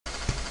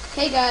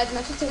Hey guys,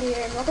 Metro30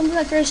 here, and welcome to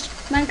my first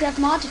Minecraft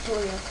mod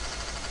tutorial.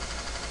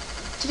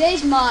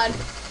 Today's mod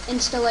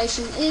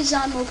installation is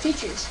on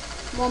MoCreatures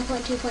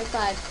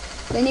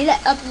 1.2.5. They need to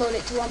upload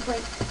it to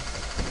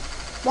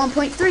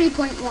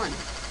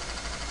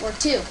 1.3.1 or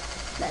 2,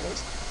 that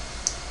is.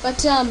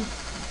 But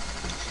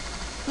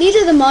these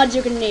are the mods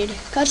you're gonna need: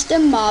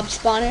 custom mob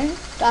spawner,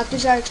 Dr.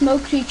 Zark's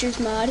MoCreatures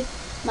mod,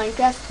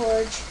 Minecraft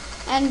Forge,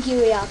 and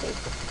GUI-API.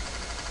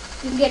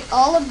 You can get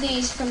all of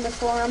these from the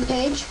forum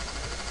page,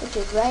 which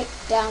is right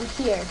down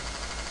here.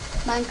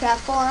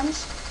 Minecraft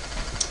forums.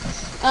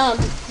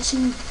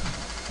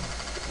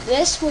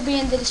 This will be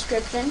in the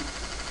description.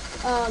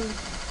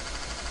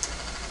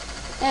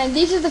 And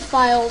these are the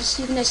files.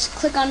 You can just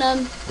click on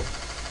them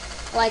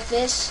like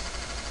this.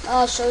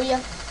 I'll show you,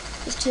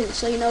 just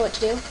so you know what to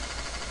do.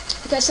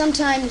 Because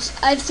sometimes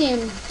I've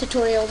seen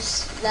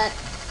tutorials that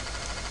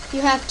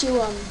you have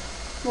to,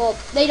 well,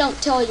 they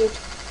don't tell you to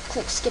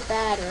click skip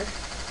ad or,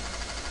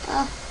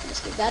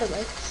 let's give that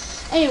away.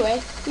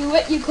 Anyway,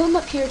 you come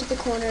up here to the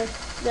corner,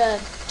 the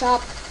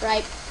top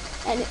right,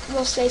 and it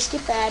will say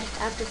skip ad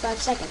after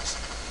 5 seconds.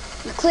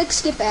 You click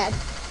skip ad,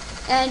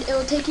 and it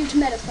will take you to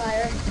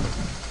Metafire,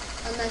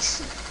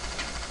 unless,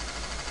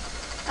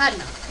 I don't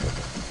know.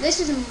 This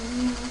is in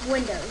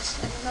Windows,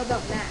 I don't know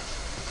about Mac.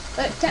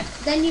 But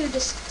then you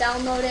just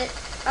download it.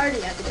 I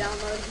already have the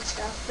download and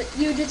stuff, but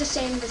you do the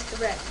same with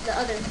the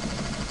other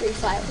 3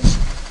 files.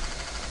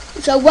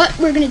 So what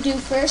we're going to do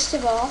first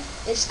of all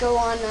is go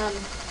on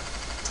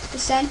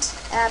percent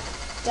app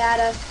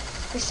data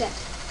percent,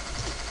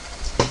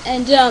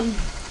 and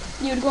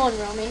you would go on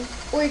roaming,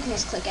 or you can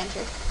just click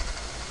enter.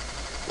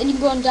 Then you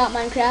can go on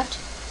 .minecraft,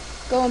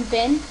 go on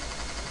bin,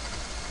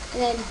 and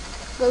then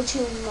go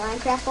to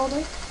Minecraft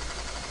folder,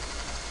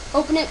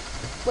 open it.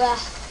 Well,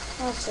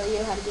 I'll show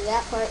you how to do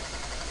that part.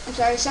 I'm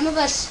sorry, some of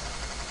us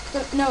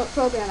don't know what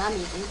program I'm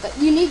using, but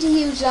you need to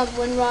use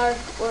WinRAR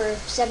or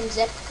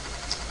 7-zip.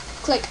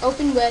 Click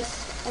open with,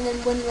 and then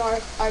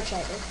WinRAR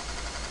Archiver.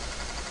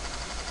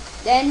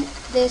 Then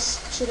this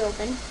should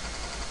open,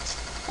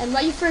 and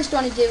what you first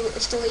want to do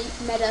is delete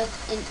meta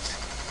inf.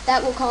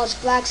 That will cause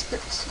black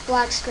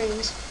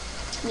screens,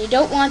 and you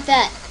don't want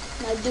that.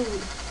 Now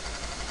dude.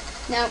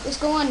 Now let's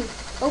go on.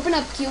 Open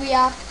up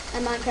GUI-API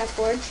and Minecraft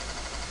Forge.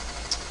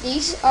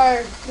 These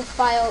are the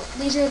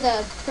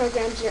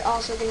programs you're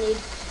also going to need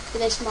for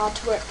this mod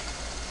to work.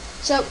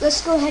 So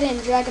let's go ahead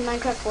and drag a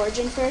Minecraft Forge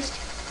in first.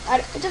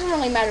 It doesn't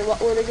really matter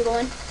what order you go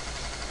in,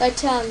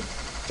 but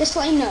just to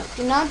let you know,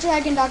 do not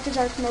drag in Dr.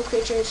 Zark's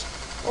MoCreatures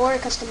or a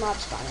custom mob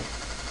spawner.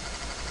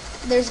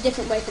 There's a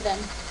different way for them,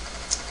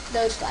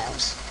 those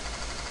files.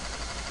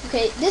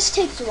 Okay, this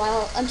takes a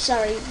while. I'm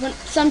sorry.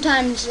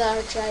 Sometimes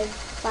archive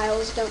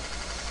files don't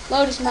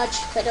load as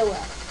much, but oh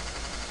well.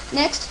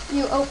 Next,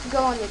 you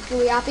go on your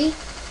GUI-API,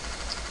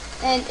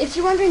 and if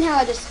you're wondering how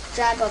I just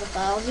drag all the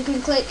files, you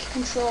can click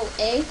Control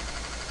A,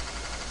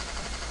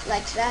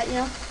 like that, you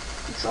know,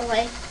 Control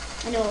A,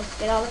 and you'll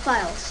get all the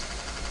files.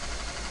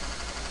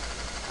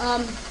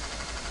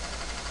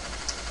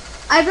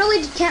 I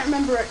really can't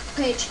remember what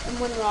page in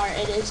WinRAR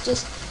it is.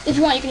 Just, if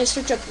you want, you can just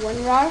search up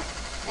WinRAR,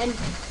 and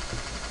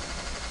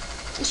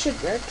it should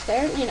work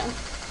there, you know.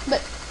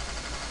 But,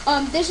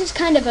 this is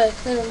kind of a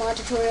little mod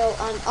tutorial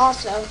on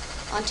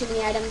Too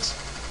Many Items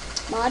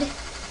mod.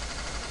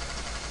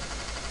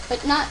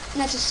 But not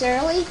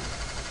necessarily,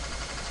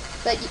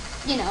 but,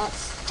 you know,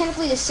 it's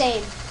technically the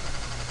same.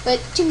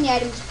 But Too Many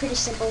Items is pretty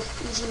simple,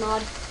 easy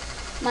mod.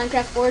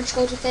 Minecraft Forge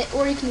goes with it,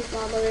 or you can use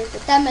Mod Loader,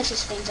 but that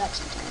messes things up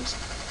sometimes.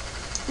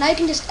 Now you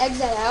can just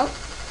exit out.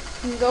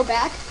 You can go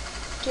back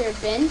to your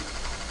bin.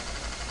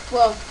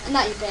 Well,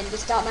 not your bin,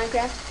 just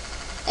 .minecraft.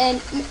 And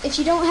if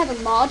you don't have a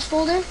mods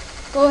folder,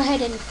 go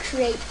ahead and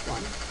create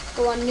one.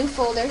 Go on new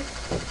folder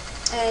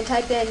and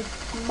type in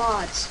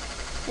mods.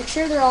 Make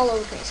sure they're all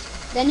lowercase.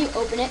 Then you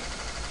open it,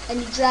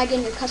 and you drag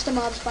in your custom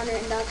mob spawner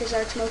and Dr.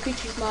 Zark's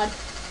MoCreatures mod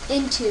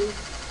into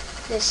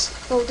this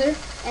folder,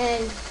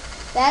 and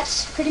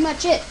that's pretty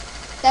much it.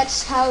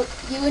 That's how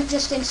you would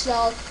just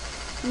install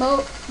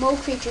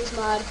MoCreatures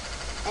mod,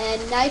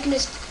 and now you can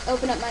just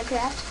open up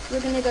Minecraft.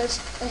 We're going to go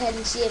ahead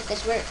and see if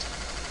this worked.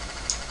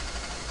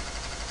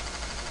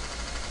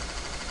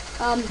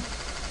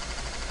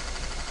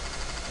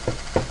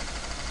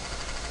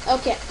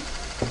 Okay.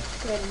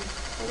 Go ahead and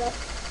hold up.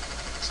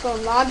 Let's go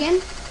and log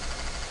in.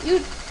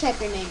 You type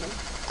your name in.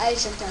 I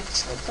sometimes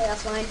just go play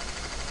offline.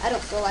 I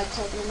don't feel like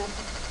typing in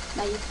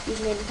my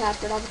username and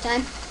password all the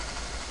time.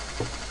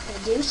 I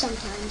do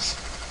sometimes.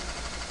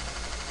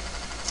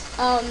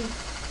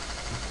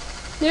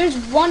 There's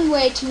one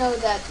way to know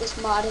that this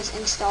mod is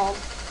installed,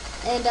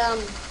 and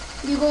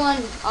you go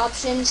on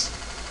options.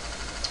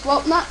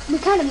 Well, we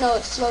kind of know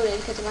it's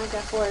loaded because of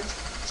Minecraft Forge.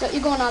 So you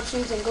go on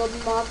options and global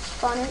mod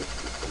spawner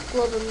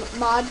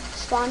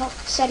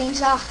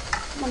settings.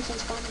 One thing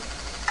spawner.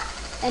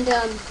 And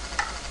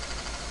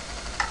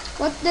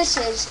what this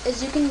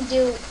is you can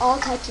do all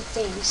types of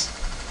things.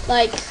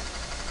 Like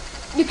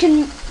you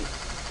can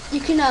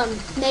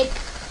make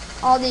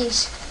all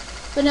these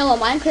vanilla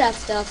Minecraft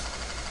stuff,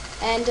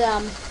 and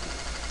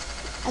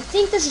I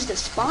think this is the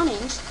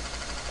spawnings,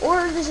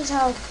 or this is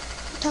how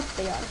tough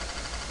they are,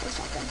 or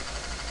something.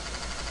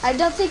 I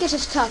don't think it's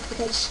as tough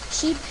because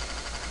sheep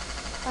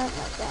aren't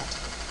like that.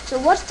 So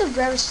what's the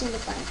rarest thing to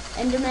find?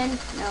 Enderman?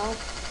 No.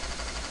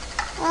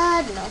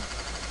 I don't know.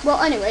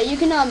 Well, anyway, you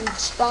can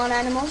spawn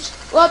animals.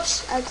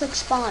 Whoops! I clicked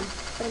spawn,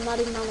 but I'm not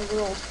even on the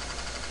world.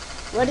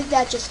 What did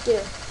that just do?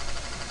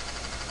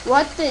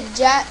 What did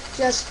that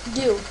just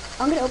do?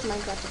 I'm gonna open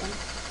Minecraft again.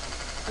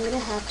 I'm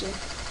gonna have to.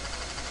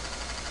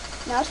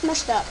 Now it's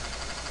messed up.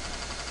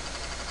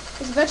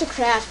 It's about to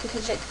crash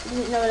because I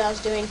didn't know what I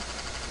was doing.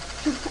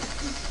 It's a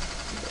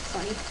bit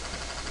funny.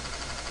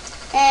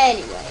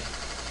 Anyway.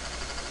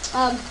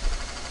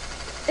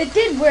 It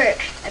did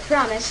work, I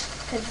promise,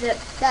 because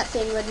that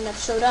thing wouldn't have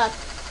showed up.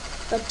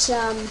 But,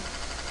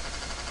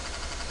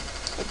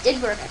 it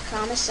did work, I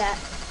promise that.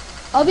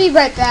 I'll be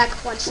right back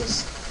once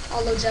this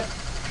all loads up,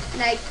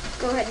 and I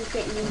go ahead and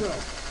create a new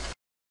world.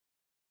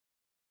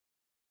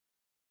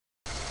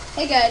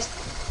 Hey guys,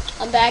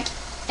 I'm back,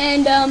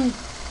 and,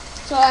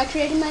 so I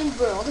created my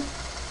world.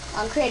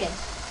 I'm creative,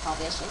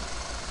 obviously.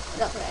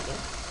 That's what I do.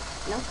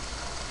 No?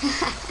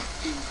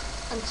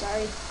 I'm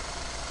sorry.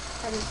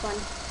 Having fun.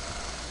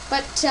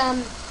 But,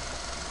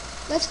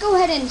 let's go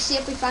ahead and see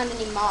if we found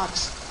any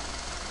mobs.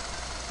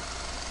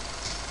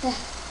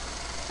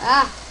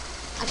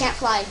 I can't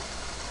fly.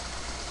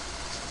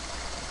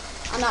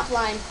 I'm not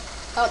flying.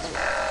 Oh, there.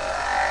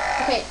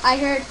 Okay, I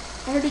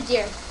heard a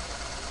deer.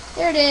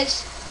 There it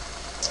is.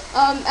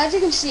 As you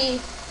can see,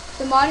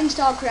 the mod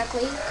installed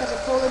correctly because a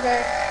polar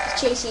bear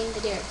is chasing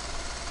the deer.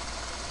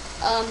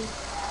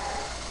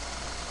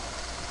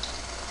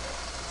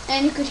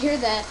 And you could hear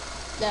that,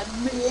 the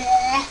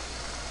bleh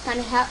kind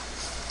of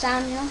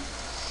sound, you know?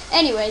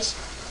 Anyways,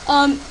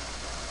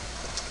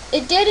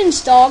 it did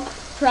install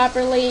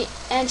properly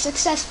and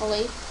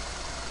successfully.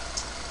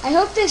 I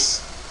hope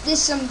this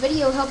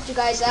video helped you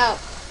guys out.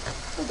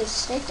 Oh, there's a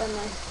snake down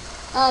there.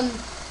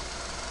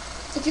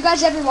 If you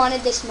guys ever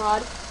wanted this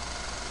mod,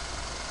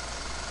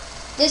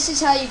 this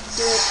is how you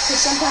do it,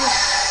 because sometimes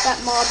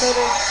that mod builder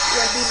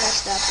will be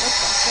messed up. What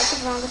the heck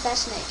is wrong with that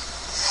snake?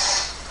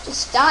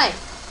 Just died.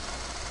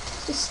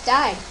 Just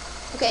died.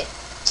 Okay,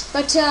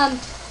 but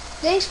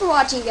thanks for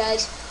watching,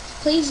 guys.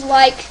 Please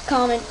like,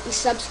 comment, and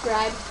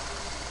subscribe.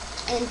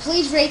 And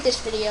please rate this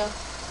video,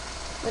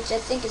 which I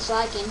think is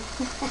liking.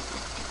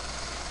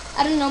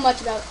 I don't know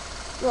much about,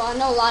 well, I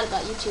know a lot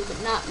about YouTube, but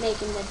not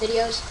making the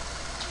videos.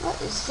 What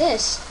is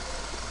this?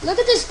 Look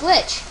at this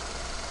glitch.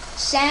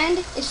 Sand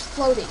is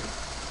floating.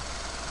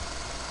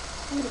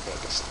 I'm going to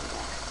break this sand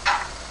back.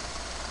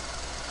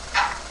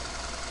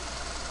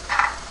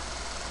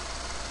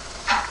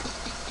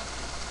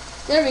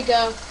 There we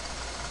go.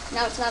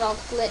 Now it's not all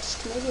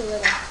glitched. Maybe a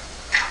little.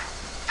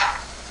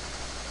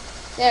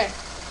 There.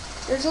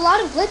 There's a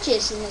lot of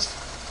glitches in this.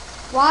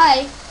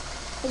 Why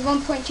is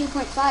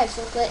 1.2.5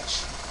 so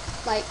glitch?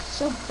 Like,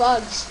 so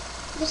bugs.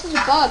 This is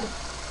a bug.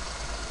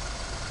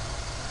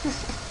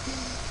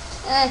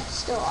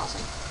 Still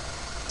awesome.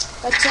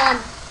 But,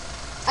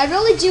 I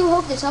really do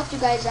hope this helped you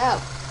guys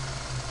out.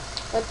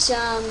 But,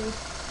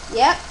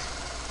 yep.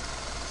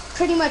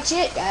 Pretty much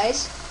it,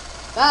 guys.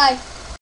 Bye.